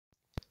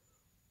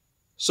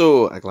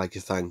So, I'd like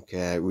to thank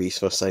Reese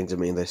for sending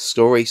me this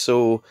story.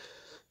 So,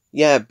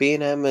 yeah,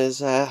 B&M has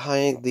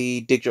hired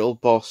the digital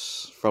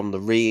boss from the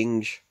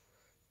range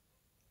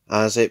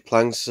as it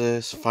plans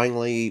to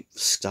finally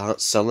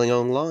start selling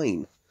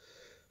online.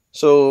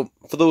 So,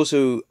 for those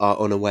who are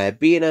unaware,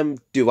 B&M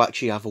do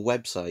actually have a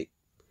website.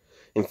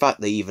 In fact,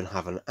 they even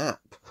have an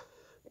app.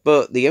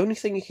 But the only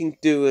thing you can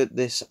do with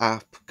this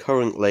app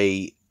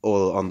currently,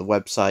 or on the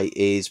website,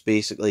 is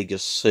basically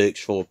just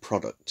search for a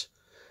product.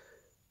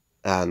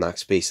 And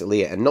that's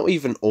basically it. And not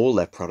even all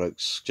their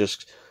products,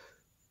 just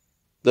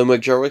the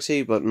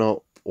majority, but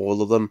not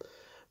all of them.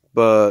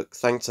 But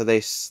thanks to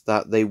this,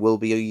 that they will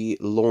be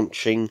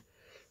launching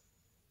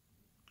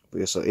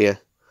an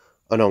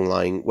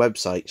online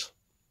website.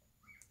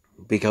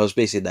 Because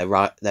basically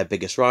their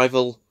biggest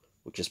rival,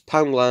 which is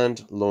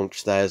Poundland,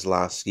 launched theirs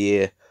last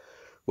year,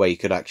 where you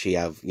could actually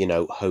have,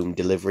 home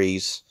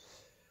deliveries.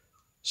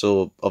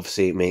 So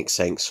obviously it makes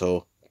sense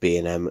for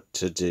B&M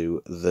to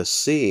do the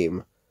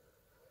same.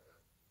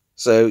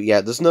 So yeah,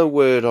 there's no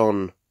word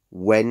on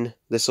when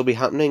this will be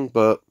happening,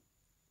 but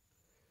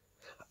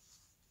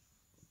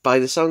by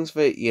the sounds of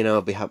it,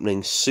 it'll be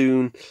happening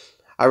soon.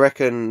 I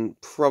reckon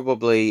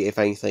probably, if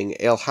anything,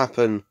 it'll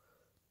happen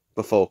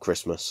before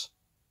Christmas.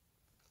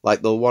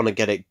 Like, they'll want to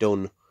get it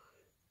done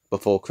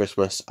before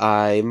Christmas.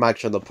 I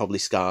imagine they'll probably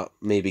start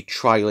maybe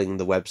trialing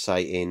the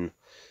website in,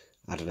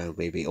 I don't know,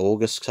 maybe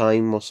August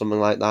time or something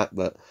like that,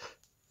 but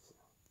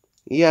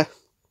yeah.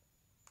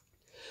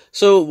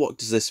 So, what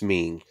does this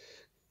mean?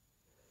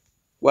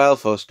 Well,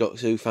 for us Doctor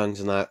Who fans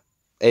and that,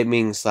 it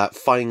means that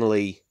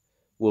finally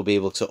we'll be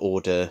able to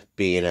order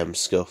B&M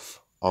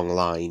stuff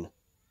online.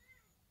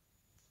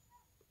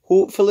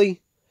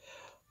 Hopefully.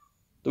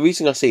 The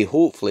reason I say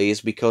hopefully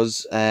is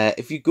because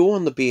if you go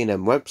on the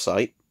B&M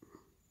website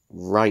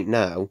right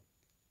now,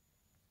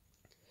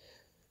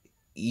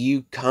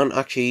 you can't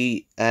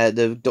actually,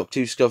 the Doctor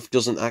Who stuff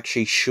doesn't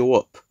actually show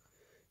up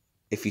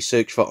if you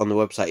search for it on the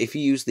website. If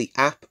you use the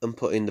app and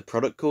put in the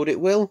product code, it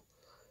will.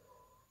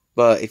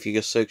 But if you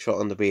just search for it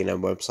on the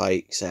B&M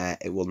website,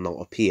 it will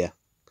not appear.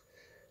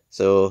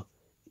 So,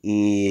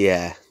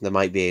 yeah, there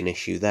might be an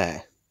issue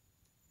there.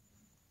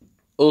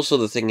 Also,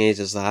 the thing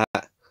is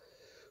that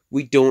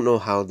we don't know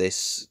how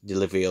this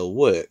delivery will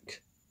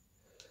work.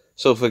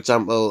 So, for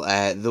example,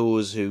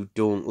 those who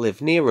don't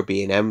live near a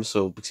B&M,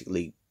 so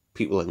particularly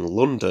people in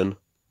London,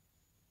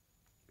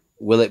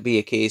 will it be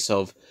a case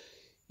of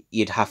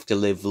you'd have to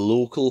live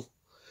local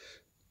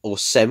or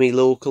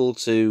semi-local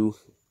to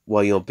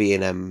where your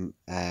B&M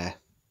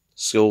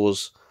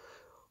stores,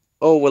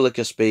 or will it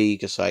just be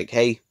just like,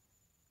 hey,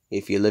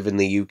 if you live in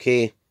the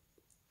UK,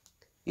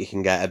 you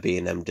can get a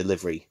B&M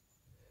delivery?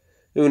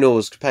 Who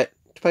knows?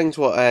 Depends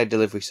what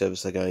delivery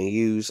service they're going to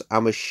use.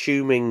 I'm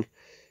assuming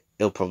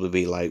it'll probably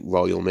be like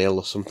Royal Mail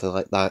or something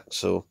like that,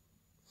 so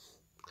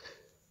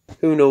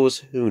who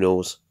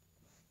knows?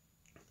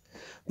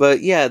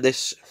 But yeah,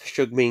 this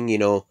should mean,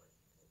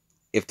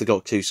 if the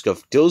Doctor Who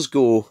stuff does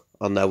go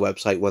on their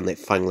website when it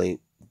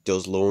finally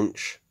does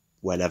launch,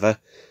 whenever,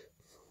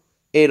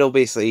 it'll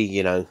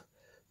basically,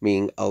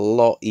 mean a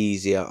lot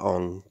easier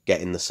on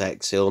getting the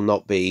sets. It'll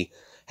not be,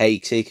 hey,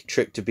 take a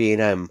trip to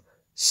B&M,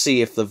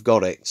 see if they've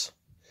got it.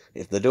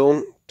 If they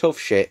don't, tough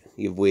shit,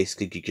 you've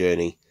wasted your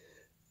journey.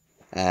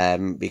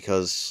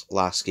 Because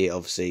last year,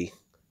 obviously,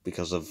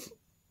 because of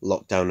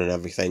lockdown and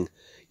everything,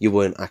 you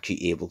weren't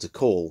actually able to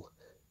call.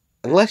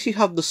 Unless you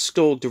have the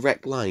store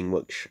direct line,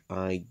 which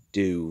I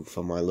do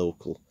for my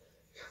local.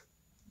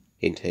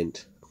 Hint,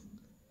 hint.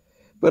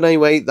 But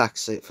anyway,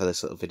 that's it for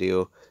this little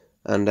video.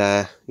 And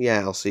yeah,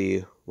 I'll see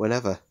you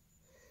whenever.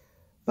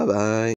 Bye bye.